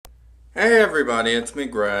Hey everybody, it's me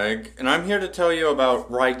Greg, and I'm here to tell you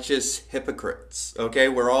about righteous hypocrites. Okay,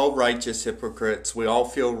 we're all righteous hypocrites. We all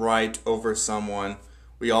feel right over someone.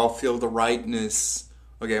 We all feel the rightness,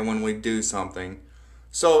 okay, when we do something.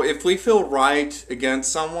 So if we feel right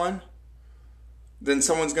against someone, then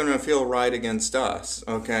someone's going to feel right against us,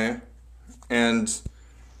 okay? And,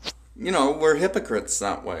 we're hypocrites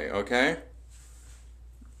that way, okay?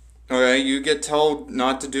 Okay, you get told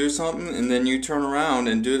not to do something and then you turn around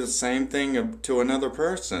and do the same thing to another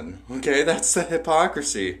person. Okay, that's the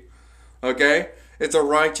hypocrisy. Okay? It's a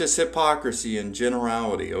righteous hypocrisy in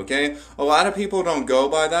generality, okay? A lot of people don't go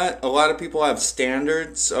by that. A lot of people have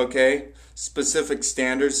standards, okay? Specific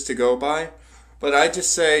standards to go by. But I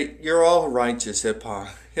just say you're all righteous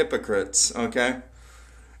hypocrites, okay?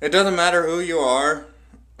 It doesn't matter who you are,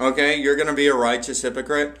 okay? You're going to be a righteous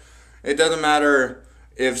hypocrite. It doesn't matter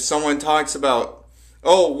if someone talks about,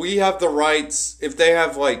 oh, we have the rights, if they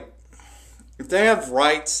have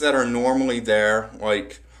rights that are normally there,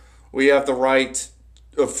 like we have the right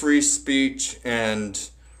of free speech and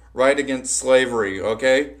right against slavery,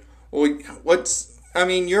 okay?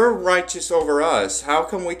 You're righteous over us. How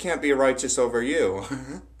come we can't be righteous over you?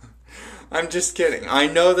 I'm just kidding. I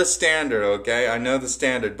know the standard, okay? I know the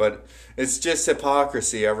standard, but it's just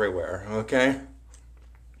hypocrisy everywhere, okay?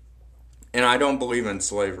 And I don't believe in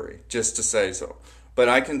slavery, just to say so. But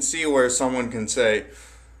I can see where someone can say,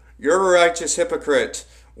 you're a righteous hypocrite.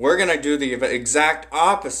 We're going to do the exact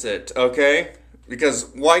opposite, okay? Because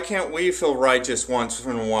why can't we feel righteous once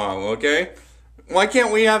in a while, okay? Why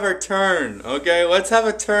can't we have our turn, okay? Let's have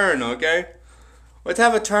a turn, okay? Let's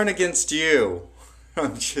have a turn against you.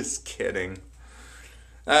 I'm just kidding.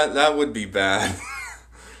 That would be bad.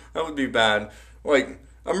 That would be bad. Like,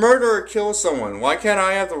 a murderer kills someone. Why can't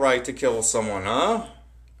I have the right to kill someone, huh?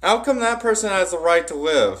 How come that person has the right to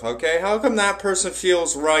live, okay? How come that person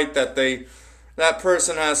feels right that that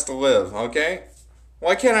person has to live, okay?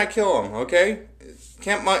 Why can't I kill him, okay?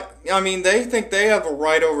 They think they have a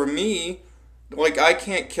right over me. Like, I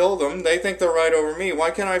can't kill them. They think they're right over me.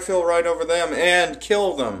 Why can't I feel right over them and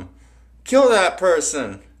kill them? Kill that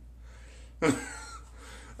person.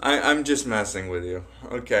 I'm just messing with you.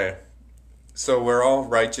 Okay. So we're all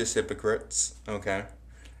righteous hypocrites, okay?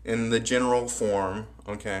 In the general form,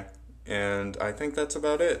 okay? And I think that's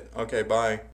about it. Okay, bye.